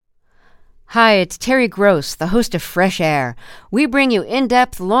Hi, it's Terry Gross, the host of Fresh Air. We bring you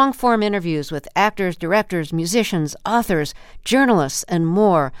in-depth, long-form interviews with actors, directors, musicians, authors, journalists, and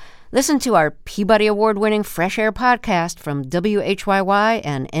more. Listen to our Peabody Award-winning Fresh Air podcast from WHYY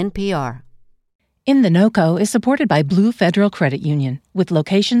and NPR. In the NOCO is supported by Blue Federal Credit Union, with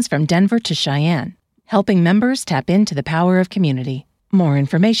locations from Denver to Cheyenne, helping members tap into the power of community. More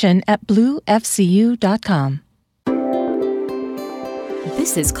information at bluefcu.com.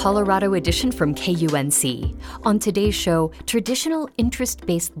 This is Colorado Edition from KUNC. On today's show, traditional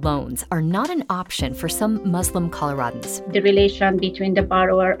interest-based loans are not an option for some Muslim Coloradans. The relation between the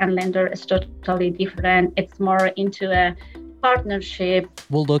borrower and lender is totally different. It's more into a partnership.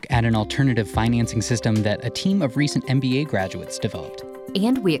 We'll look at an alternative financing system that a team of recent MBA graduates developed.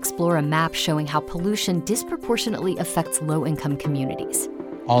 And we explore a map showing how pollution disproportionately affects low-income communities.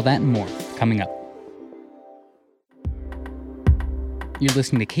 All that and more coming up. You're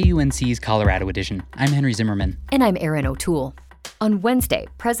listening to KUNC's Colorado Edition. I'm Henry Zimmerman. And I'm Erin O'Toole. On Wednesday,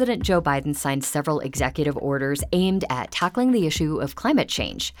 President Joe Biden signed several executive orders aimed at tackling the issue of climate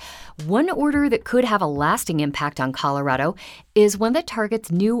change. One order that could have a lasting impact on Colorado is one that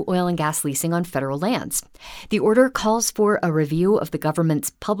targets new oil and gas leasing on federal lands. The order calls for a review of the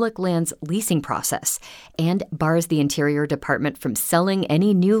government's public lands leasing process and bars the Interior Department from selling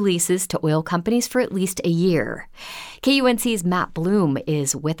any new leases to oil companies for at least a year. KUNC's Matt Bloom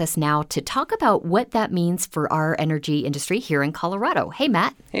is with us now to talk about what that means for our energy industry here in Colorado. Hey,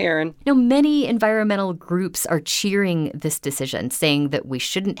 Matt. Hey, Erin. Now, many environmental groups are cheering this decision, saying that we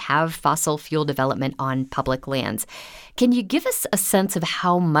shouldn't have fossil fuel development on public lands. Can you give us a sense of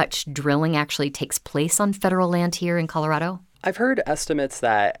how much drilling actually takes place on federal land here in Colorado? I've heard estimates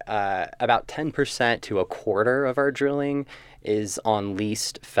that about 10% to a quarter of our drilling is on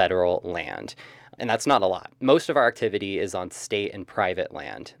leased federal land. And that's not a lot. Most of our activity is on state and private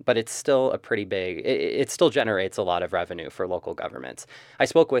land, but it's still a pretty big, it still generates a lot of revenue for local governments. I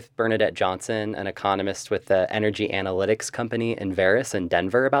spoke with Bernadette Johnson, an economist with the energy analytics company Enverus in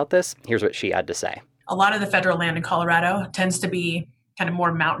Denver about this. Here's what she had to say. A lot of the federal land in Colorado tends to be kind of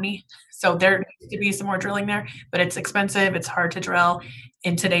more mountainy. So there needs to be some more drilling there, but it's expensive. It's hard to drill.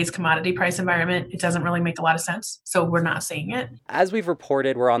 In today's commodity price environment, it doesn't really make a lot of sense. So we're not seeing it. As we've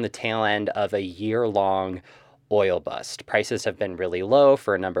reported, we're on the tail end of a year-long oil bust. Prices have been really low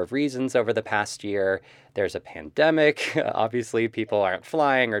for a number of reasons over the past year. There's a pandemic. Obviously, people aren't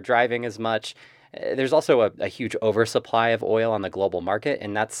flying or driving as much. There's also a huge oversupply of oil on the global market,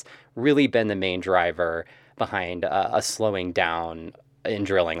 and that's really been the main driver behind a slowing down in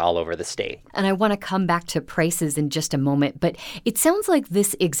drilling all over the state. And I want to come back to prices in just a moment, but it sounds like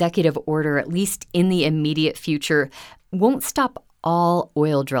this executive order, at least in the immediate future, won't stop all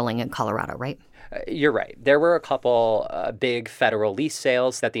oil drilling in Colorado, right? You're right. There were a couple big federal lease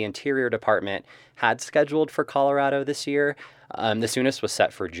sales that the Interior Department had scheduled for Colorado this year. The soonest was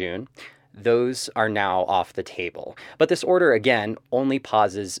set for June. Those are now off the table. But this order, again, only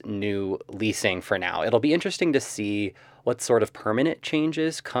pauses new leasing for now. It'll be interesting to see what sort of permanent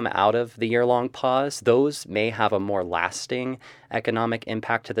changes come out of the year-long pause. Those may have a more lasting economic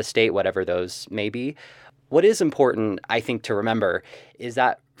impact to the state, whatever those may be. What is important, I think, to remember is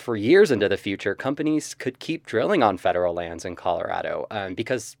that for years into the future, companies could keep drilling on federal lands in Colorado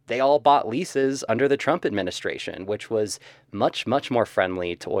because they all bought leases under the Trump administration, which was much, much more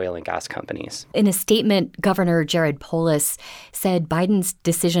friendly to oil and gas companies. In a statement, Governor Jared Polis said Biden's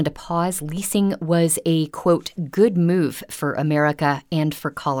decision to pause leasing was a, quote, good move for America and for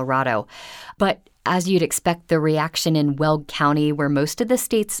Colorado. But as you'd expect, the reaction in Weld County, where most of the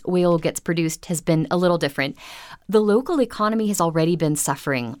state's oil gets produced, has been a little different. The local economy has already been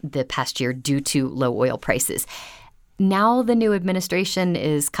suffering the past year due to low oil prices. Now the new administration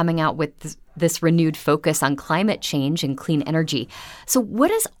is coming out with this renewed focus on climate change and clean energy. So what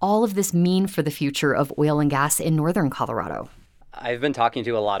does all of this mean for the future of oil and gas in northern Colorado? I've been talking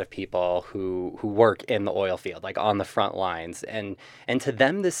to a lot of people who work in the oil field, like on the front lines, and to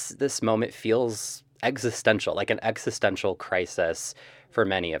them this moment feels existential, like an existential crisis for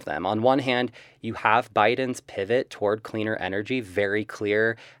many of them. On one hand, you have Biden's pivot toward cleaner energy, very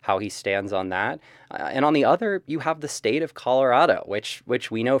clear how he stands on that. And on the other, you have the state of Colorado,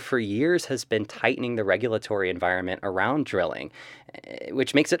 which we know for years has been tightening the regulatory environment around drilling,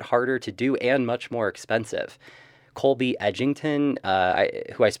 which makes it harder to do and much more expensive. Colby Edgington,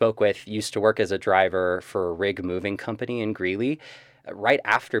 who I spoke with, used to work as a driver for a rig moving company in Greeley. Right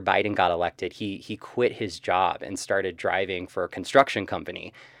after Biden got elected, he quit his job and started driving for a construction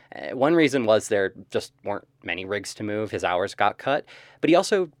company. One reason was there just weren't many rigs to move. His hours got cut. But he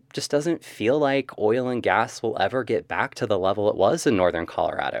also just doesn't feel like oil and gas will ever get back to the level it was in northern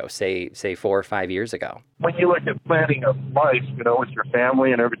Colorado, say 4 or 5 years ago. When you look at planning a life, with your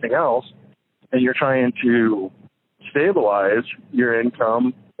family and everything else, and you're trying to stabilize your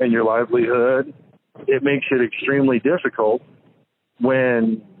income and your livelihood, it makes it extremely difficult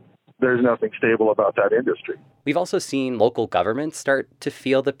when there's nothing stable about that industry. We've also seen local governments start to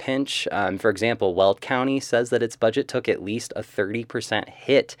feel the pinch. For example, Weld County says that its budget took at least a 30%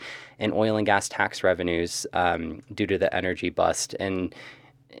 hit in oil and gas tax revenues due to the energy bust. And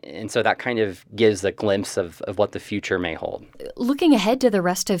so that kind of gives a glimpse of what the future may hold. Looking ahead to the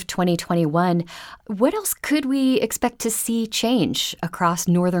rest of 2021, what else could we expect to see change across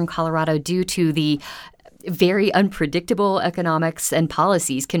northern Colorado due to the very unpredictable economics and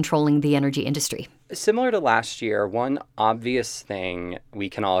policies controlling the energy industry? Similar to last year, one obvious thing we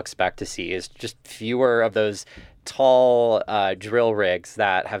can all expect to see is just fewer of those tall drill rigs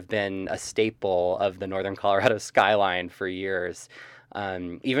that have been a staple of the northern Colorado skyline for years.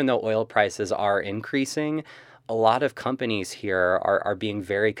 Even though oil prices are increasing, a lot of companies here are being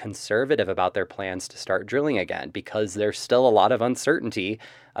very conservative about their plans to start drilling again because there's still a lot of uncertainty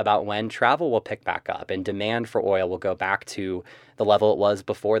about when travel will pick back up and demand for oil will go back to the level it was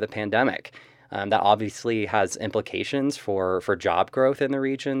before the pandemic. That obviously has implications for job growth in the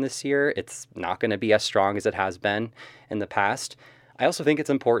region this year. It's not going to be as strong as it has been in the past. I also think it's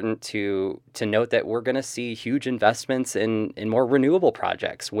important to note that we're going to see huge investments in more renewable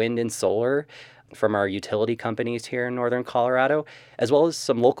projects, wind and solar, from our utility companies here in northern Colorado, as well as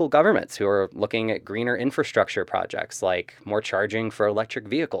some local governments who are looking at greener infrastructure projects like more charging for electric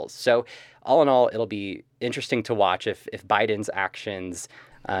vehicles. So all in all, it'll be interesting to watch if Biden's actions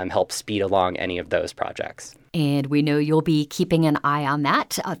help speed along any of those projects. And we know you'll be keeping an eye on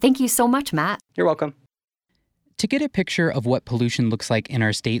that. Thank you so much, Matt. You're welcome. To get a picture of what pollution looks like in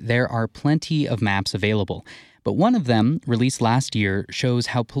our state, there are plenty of maps available. But one of them, released last year, shows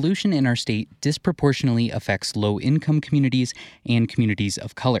how pollution in our state disproportionately affects low-income communities and communities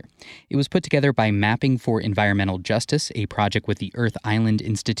of color. It was put together by Mapping for Environmental Justice, a project with the Earth Island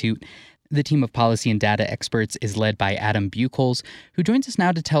Institute. The team of policy and data experts is led by Adam Buchholz, who joins us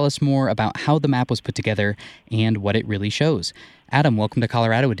now to tell us more about how the map was put together and what it really shows. Adam, welcome to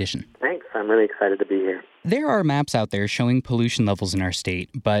Colorado Edition. Thanks. I'm really excited to be here. There are maps out there showing pollution levels in our state,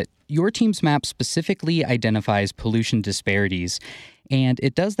 but your team's map specifically identifies pollution disparities, and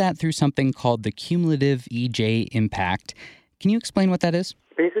it does that through something called the cumulative EJ impact. Can you explain what that is?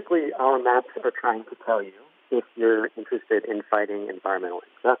 Basically, our maps are trying to tell you, if you're interested in fighting environmental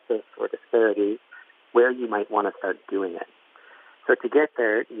injustice or disparity, where you might want to start doing it. So to get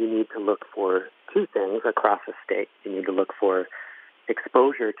there, you need to look for two things across the state. You need to look for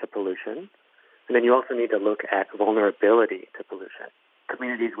exposure to pollution, and then you also need to look at vulnerability to pollution.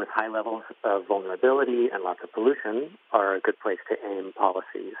 Communities with high levels of vulnerability and lots of pollution are a good place to aim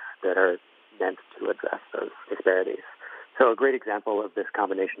policies that are meant to address those disparities. So a great example of this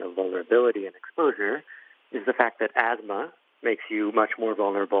combination of vulnerability and exposure is the fact that asthma makes you much more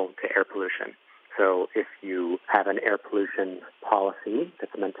vulnerable to air pollution. So if you have an air pollution policy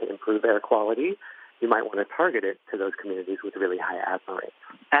that's meant to improve air quality, you might want to target it to those communities with really high asthma rates.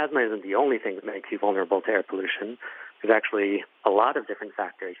 Asthma isn't the only thing that makes you vulnerable to air pollution. There's actually a lot of different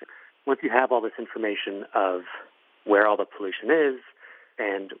factors. Once you have all this information of where all the pollution is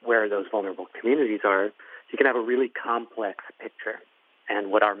and where those vulnerable communities are, you can have a really complex picture.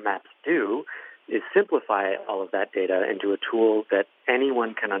 And what our maps do is simplify all of that data into a tool that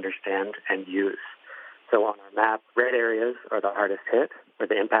anyone can understand and use. So on our map, red areas are the hardest hit, where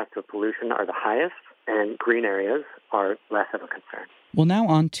the impacts of pollution are the highest, and green areas are less of a concern. Well, now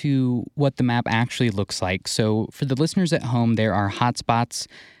on to what the map actually looks like. So for the listeners at home, there are hotspots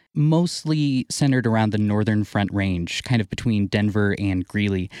mostly centered around the Northern Front Range, kind of between Denver and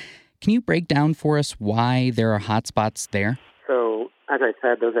Greeley. Can you break down for us why there are hotspots there? So, as I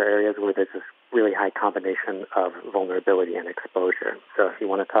said, those are areas where there's this really high combination of vulnerability and exposure. So if you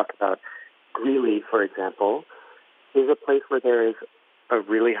want to talk about Greeley, for example, is a place where there is a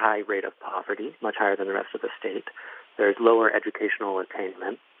really high rate of poverty, much higher than the rest of the state. There's lower educational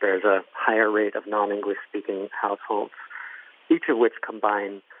attainment. There's a higher rate of non-English speaking households, each of which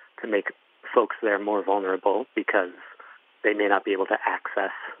combine to make folks there more vulnerable because they may not be able to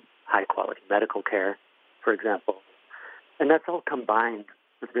access high-quality medical care, for example. And that's all combined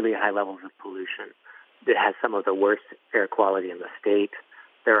with really high levels of pollution. It has some of the worst air quality in the state.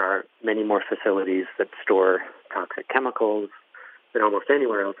 There are many more facilities that store toxic chemicals than almost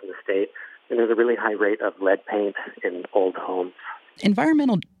anywhere else in the state. And there's a really high rate of lead paint in old homes.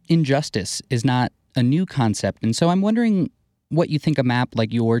 Environmental injustice is not a new concept. And so I'm wondering what you think a map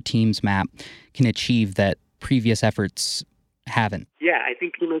like your team's map can achieve that previous efforts haven't. Yeah, I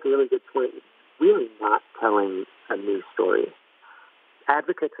think you make a really good point. It's really not telling a new story.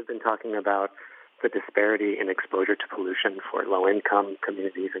 Advocates have been talking about the disparity in exposure to pollution for low-income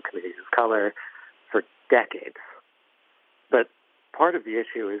communities and communities of color for decades. But part of the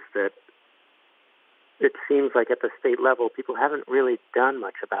issue is that it seems like at the state level, people haven't really done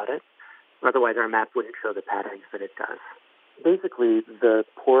much about it. Otherwise, our map wouldn't show the patterns that it does. Basically, the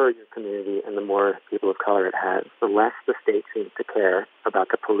poorer your community and the more people of color it has, the less the state seems to care about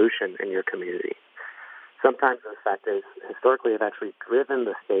the pollution in your community. Sometimes those factors historically have actually driven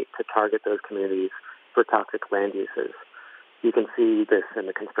the state to target those communities for toxic land uses. You can see this in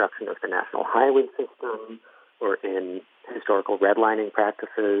the construction of the national highway system or in historical redlining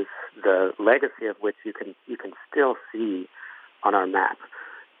practices, the legacy of which you can still see on our map.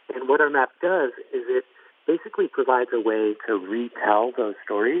 And what our map does is it basically provides a way to retell those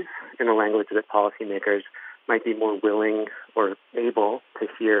stories in a language that policymakers might be more willing or able to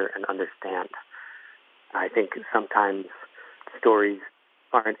hear and understand. I think sometimes stories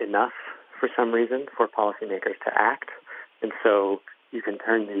aren't enough for some reason for policymakers to act. And so you can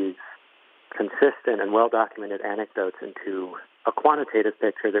turn these consistent and well-documented anecdotes into a quantitative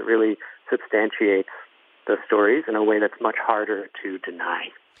picture that really substantiates the stories in a way that's much harder to deny.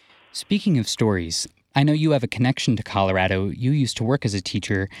 Speaking of stories, I know you have a connection to Colorado. You used to work as a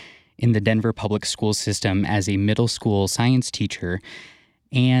teacher in the Denver public school system as a middle school science teacher.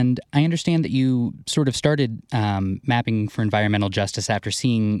 And I understand that you sort of started mapping for environmental justice after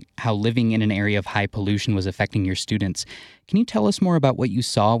seeing how living in an area of high pollution was affecting your students. Can you tell us more about what you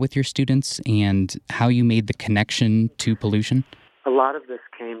saw with your students and how you made the connection to pollution? A lot of this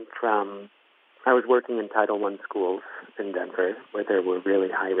came from, I was working in Title I schools in Denver where there were really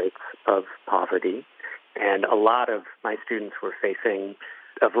high rates of poverty. And a lot of my students were facing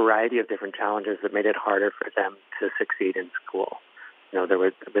a variety of different challenges that made it harder for them to succeed in school. You know, there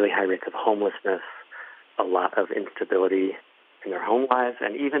were really high rates of homelessness, a lot of instability in their home lives,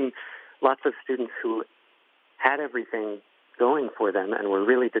 and even lots of students who had everything going for them and were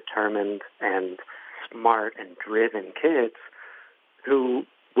really determined and smart and driven kids who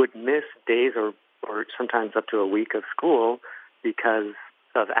would miss days or sometimes up to a week of school because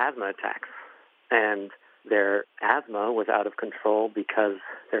of asthma attacks. And their asthma was out of control because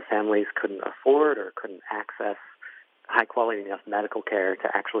their families couldn't afford or couldn't access high-quality enough medical care to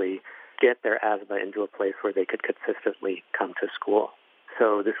actually get their asthma into a place where they could consistently come to school.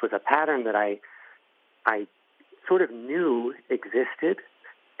 So this was a pattern that I sort of knew existed,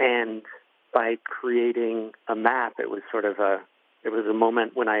 and by creating a map, it was a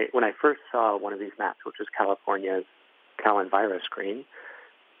moment when I first saw one of these maps, which was California's CalEnviroScreen.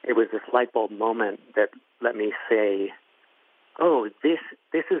 It was this light bulb moment that let me say, oh, this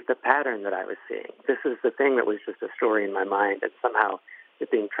is the pattern that I was seeing. This is the thing that was just a story in my mind, and somehow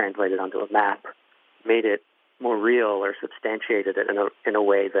it being translated onto a map made it more real or substantiated it in a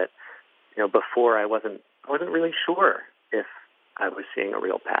way that, you know, before I wasn't really sure if I was seeing a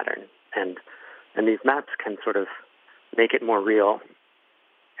real pattern. And these maps can sort of make it more real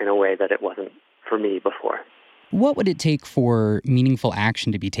in a way that it wasn't for me before. What would it take for meaningful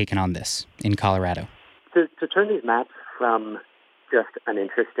action to be taken on this in Colorado? To turn these maps from just an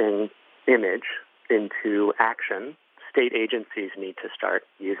interesting image into action, state agencies need to start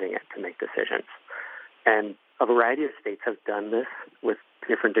using it to make decisions. And a variety of states have done this with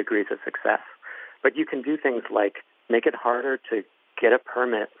different degrees of success. But you can do things like make it harder to get a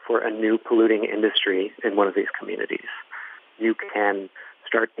permit for a new polluting industry in one of these communities. You can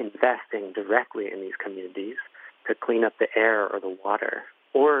start investing directly in these communities to clean up the air or the water.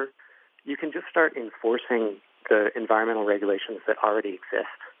 Or you can just start enforcing the environmental regulations that already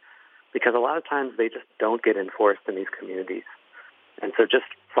exist, because a lot of times they just don't get enforced in these communities. And so just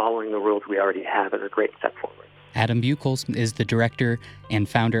following the rules we already have is a great step forward. Adam Buchholz is the director and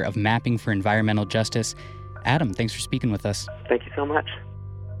founder of Mapping for Environmental Justice. Adam, thanks for speaking with us. Thank you so much.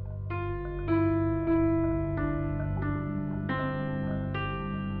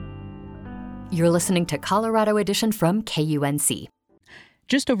 You're listening to Colorado Edition from KUNC.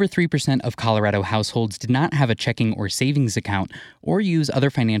 Just over 3% of Colorado households did not have a checking or savings account or use other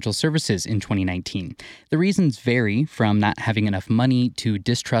financial services in 2019. The reasons vary from not having enough money to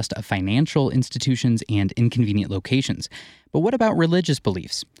distrust of financial institutions and inconvenient locations. But what about religious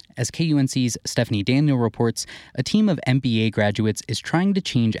beliefs? As KUNC's Stephanie Daniel reports, a team of MBA graduates is trying to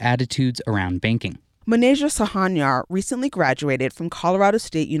change attitudes around banking. Maneja Sahanyar recently graduated from Colorado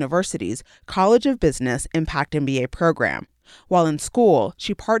State University's College of Business Impact MBA program. While in school,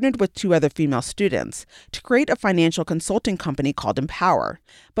 she partnered with 2 other female students to create a financial consulting company called Empower.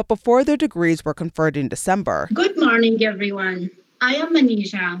 But before their degrees were conferred in December, good morning, everyone. I am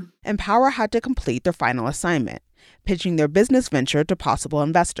Manisha. Empower had to complete their final assignment, pitching their business venture to possible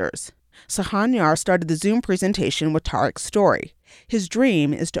investors. Sahanyar started the Zoom presentation with Tariq's story. His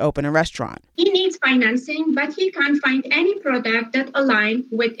dream is to open a restaurant. He needs financing, but he can't find any product that aligns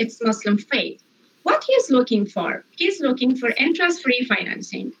with its Muslim faith. What he's looking for interest-free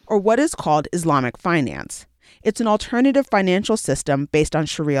financing, or what is called Islamic finance. It's an alternative financial system based on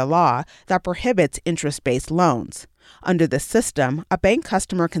Sharia law that prohibits interest-based loans. Under this system, a bank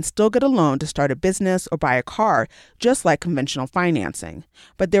customer can still get a loan to start a business or buy a car, just like conventional financing.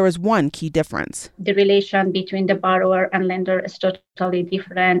 But there is one key difference. The relation between the borrower and lender is totally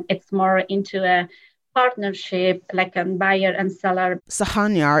different. It's more into a partnership, like a buyer and seller.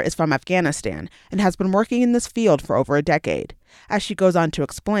 Sahanyar is from Afghanistan and has been working in this field for over a decade. As she goes on to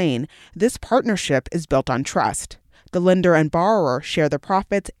explain, this partnership is built on trust. The lender and borrower share the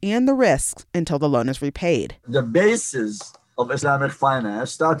profits and the risks until the loan is repaid. The basis of Islamic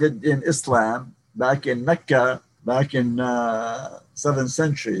finance started in Islam back in Mecca, back in 7th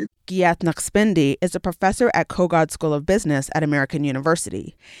century. Giath Naqshbandi is a professor at Kogod School of Business at American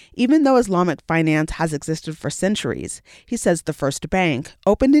University. Even though Islamic finance has existed for centuries, he says the first bank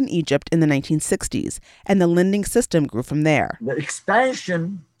opened in Egypt in the 1960s, and the lending system grew from there. The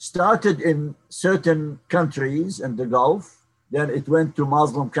expansion started in certain countries in the Gulf, then it went to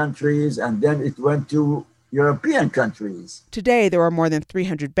Muslim countries, and then it went to European countries. Today, there are more than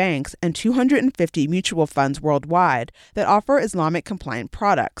 300 banks and 250 mutual funds worldwide that offer Islamic-compliant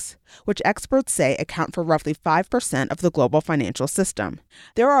products, which experts say account for roughly 5% of the global financial system.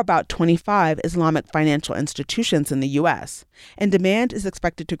 There are about 25 Islamic financial institutions in the U.S., and demand is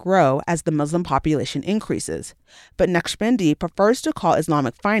expected to grow as the Muslim population increases. But Naqshbandi prefers to call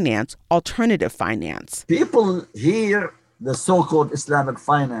Islamic finance alternative finance. People hear the so-called Islamic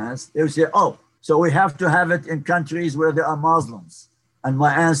finance, they say, so we have to have it in countries where there are Muslims. And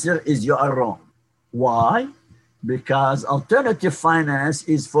my answer is you are wrong. Why? Because alternative finance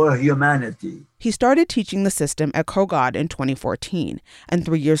is for humanity. He started teaching the system at Kogod in 2014, and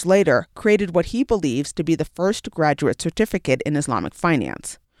 3 years later created what he believes to be the first graduate certificate in Islamic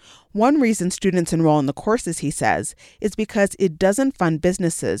finance. One reason students enroll in the courses, he says, is because it doesn't fund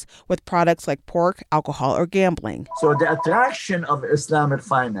businesses with products like pork, alcohol, or gambling. So the attraction of Islamic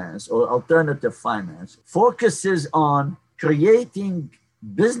finance or alternative finance focuses on creating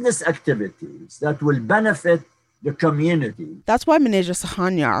business activities that will benefit the community. That's why Manisha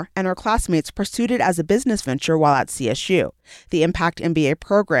Sahanyar and her classmates pursued it as a business venture while at CSU. The Impact MBA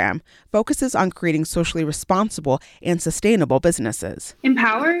program focuses on creating socially responsible and sustainable businesses.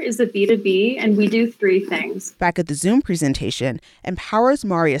 Empower is a B2B, and we do 3 things. Back at the Zoom presentation, Empower's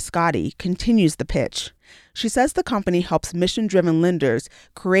Maria Scotti continues the pitch. She says the company helps mission-driven lenders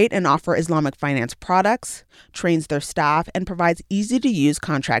create and offer Islamic finance products, trains their staff, and provides easy-to-use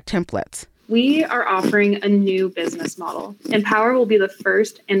contract templates. We are offering a new business model. Empower will be the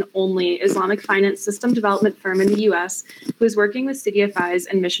first and only Islamic finance system development firm in the U.S. who is working with CDFIs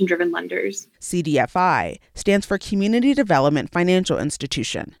and mission-driven lenders. CDFI stands for Community Development Financial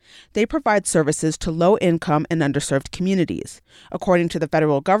Institution. They provide services to low-income and underserved communities. According to the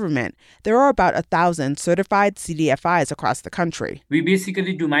federal government, there are about 1,000 certified CDFIs across the country. We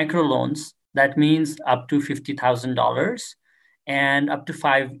basically do microloans. That means up to $50,000. And up to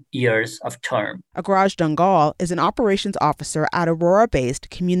 5 years of term. Agraj Dangal is an operations officer at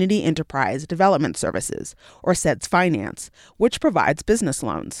Aurora-based Community Enterprise Development Services, or CEDS Finance, which provides business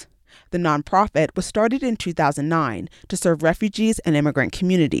loans. The nonprofit was started in 2009 to serve refugees and immigrant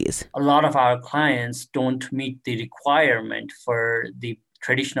communities. A lot of our clients don't meet the requirement for the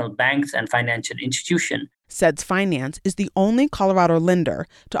traditional banks and financial institution. CEDS Finance is the only Colorado lender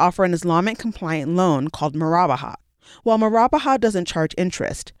to offer an Islamic-compliant loan called Murabaha. While Murabaha doesn't charge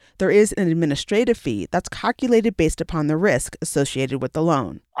interest, there is an administrative fee that's calculated based upon the risk associated with the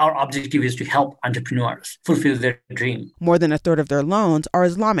loan. Our objective is to help entrepreneurs fulfill their dream. More than a third of their loans are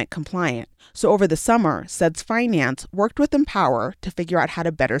Islamic compliant. So over the summer, CEDS Finance worked with Empower to figure out how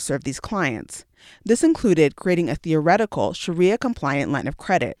to better serve these clients. This included creating a theoretical Sharia-compliant line of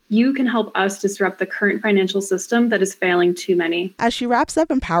credit. You can help us disrupt the current financial system that is failing too many. As she wraps up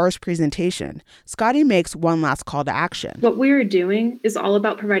Empower's presentation, Scotti makes one last call to action. What we are doing is all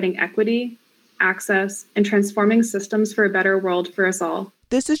about providing equity, access, and transforming systems for a better world for us all.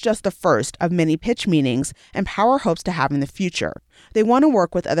 This is just the first of many pitch meetings Empower hopes to have in the future. They want to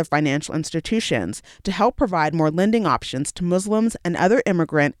work with other financial institutions to help provide more lending options to Muslims and other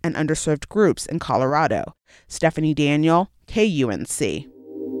immigrant and underserved groups in Colorado. Stephanie Daniel, KUNC.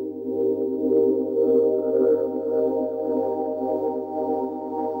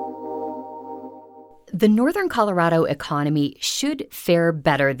 The Northern Colorado economy should fare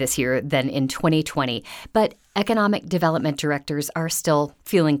better this year than in 2020, but economic development directors are still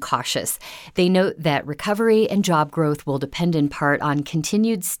feeling cautious. They note that recovery and job growth will depend in part on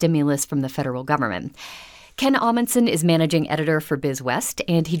continued stimulus from the federal government. Ken Amundsen is managing editor for BizWest,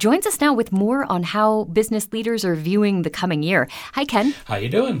 and he joins us now with more on how business leaders are viewing the coming year. Hi, Ken. How you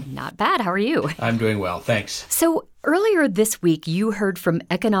doing? Not bad. How are you? I'm doing well, thanks. So earlier this week, you heard from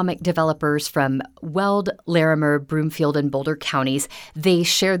economic developers from Weld, Larimer, Broomfield, and Boulder counties. They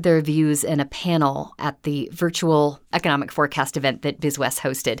shared their views in a panel at the virtual economic forecast event that BizWest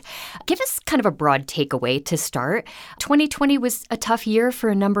hosted. Give us kind of a broad takeaway to start. 2020 was a tough year for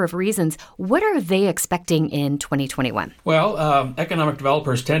a number of reasons. What are they expecting in 2021? Well, economic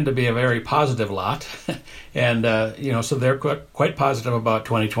developers tend to be a very positive lot. And, so they're quite positive about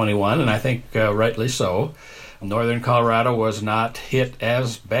 2021, and I think rightly so. Northern Colorado was not hit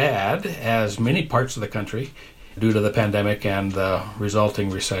as bad as many parts of the country due to the pandemic and the resulting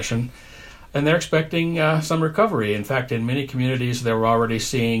recession. And they're expecting some recovery. In fact, in many communities, they're already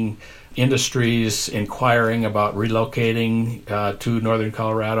seeing industries inquiring about relocating to Northern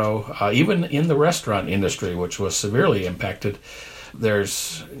Colorado, even in the restaurant industry, which was severely impacted.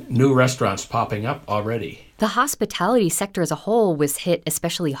 There's new restaurants popping up already. The hospitality sector as a whole was hit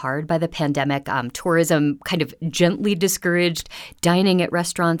especially hard by the pandemic. Tourism kind of gently discouraged. Dining at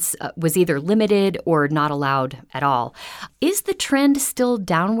restaurants was either limited or not allowed at all. Is the trend still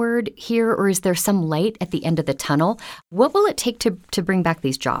downward here, or is there some light at the end of the tunnel? What will it take to bring back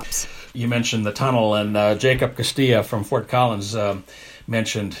these jobs? You mentioned the tunnel, and Jacob Castilla from Fort Collins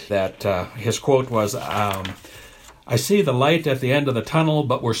mentioned that his quote was, "I see the light at the end of the tunnel,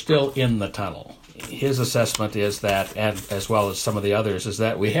 but we're still in the tunnel." His assessment is that, and as well as some of the others, is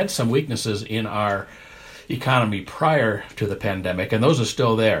that we had some weaknesses in our economy prior to the pandemic, and those are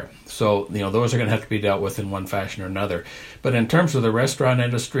still there. So, those are going to have to be dealt with in one fashion or another. But in terms of the restaurant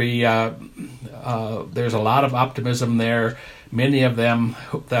industry, there's a lot of optimism there. Many of them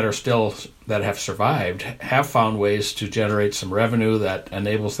that have survived have found ways to generate some revenue that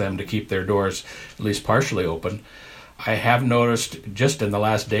enables them to keep their doors at least partially open. I have noticed just in the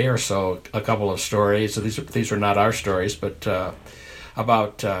last day or so a couple of stories. So these are not our stories, but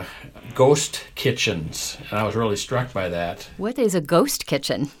about ghost kitchens, and I was really struck by that. What is a ghost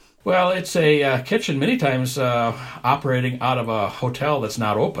kitchen? Well, it's a kitchen many times operating out of a hotel that's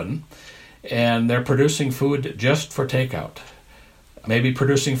not open, and they're producing food just for takeout. Maybe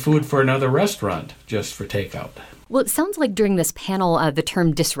producing food for another restaurant just for takeout. Well, it sounds like during this panel, the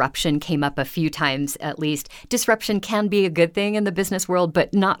term disruption came up a few times at least. Disruption can be a good thing in the business world,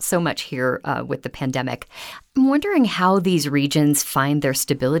 but not so much here with the pandemic. I'm wondering how these regions find their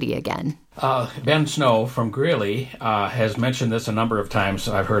stability again. Ben Snow from Greeley has mentioned this a number of times,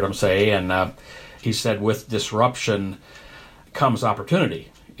 I've heard him say, and he said with disruption comes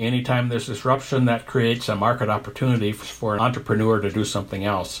opportunity. Anytime there's disruption, that creates a market opportunity for an entrepreneur to do something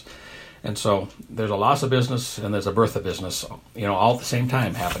else. And so there's a loss of business and there's a birth of business, all at the same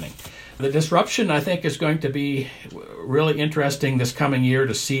time happening. The disruption, I think, is going to be really interesting this coming year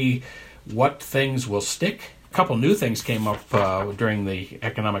to see what things will stick. A couple new things came up during the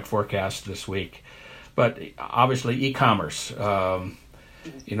economic forecast this week. But obviously e-commerce,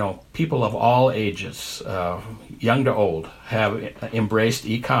 people of all ages, young to old, have embraced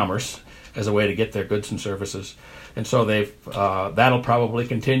e-commerce as a way to get their goods and services. And so that'll probably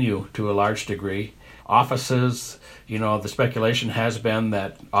continue to a large degree. Offices, the speculation has been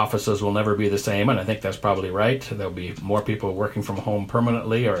that offices will never be the same, and I think that's probably right. There'll be more people working from home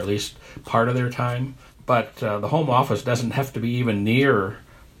permanently, or at least part of their time. But the home office doesn't have to be even near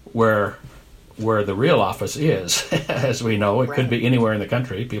where the real office is, as we know. It could be anywhere in the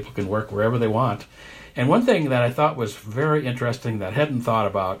country. People can work wherever they want. And one thing that I thought was very interesting that I hadn't thought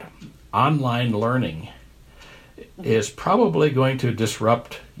about, online learning is probably going to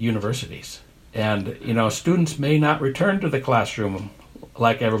disrupt universities. And, students may not return to the classroom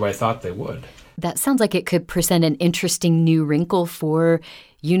like everybody thought they would. That sounds like it could present an interesting new wrinkle for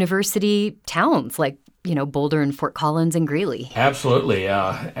university towns like, Boulder and Fort Collins and Greeley. Absolutely.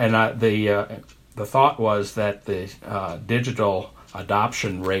 And the thought was that the digital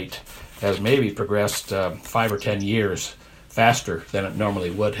adoption rate has maybe progressed 5 or 10 years faster than it normally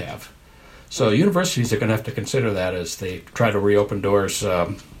would have. So universities are going to have to consider that as they try to reopen doors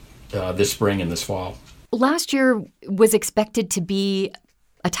this spring and this fall. Last year was expected to be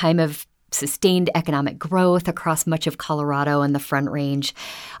a time of sustained economic growth across much of Colorado and the Front Range.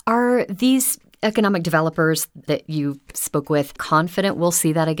 Are these economic developers that you spoke with confident we'll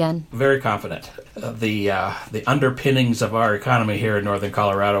see that again? Very confident. The underpinnings of our economy here in northern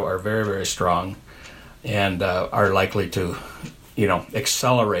Colorado are very, very strong and are likely to,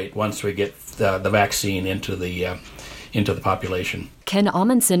 accelerate once we get the vaccine into the population. Ken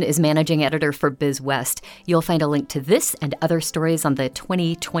Amundsen is managing editor for BizWest. You'll find a link to this and other stories on the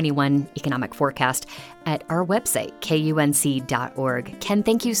 2021 economic forecast at our website, kunc.org. Ken,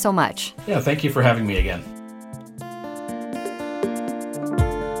 thank you so much. Yeah, thank you for having me again.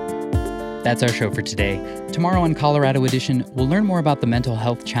 That's our show for today. Tomorrow on Colorado Edition, we'll learn more about the mental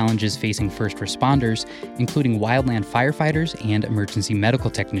health challenges facing first responders, including wildland firefighters and emergency medical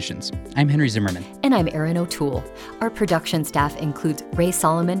technicians. I'm Henry Zimmerman. And I'm Erin O'Toole. Our production staff includes Ray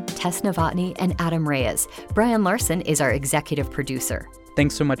Solomon, Tess Novotny, and Adam Reyes. Brian Larson is our executive producer.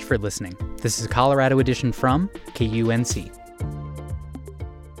 Thanks so much for listening. This is Colorado Edition from KUNC.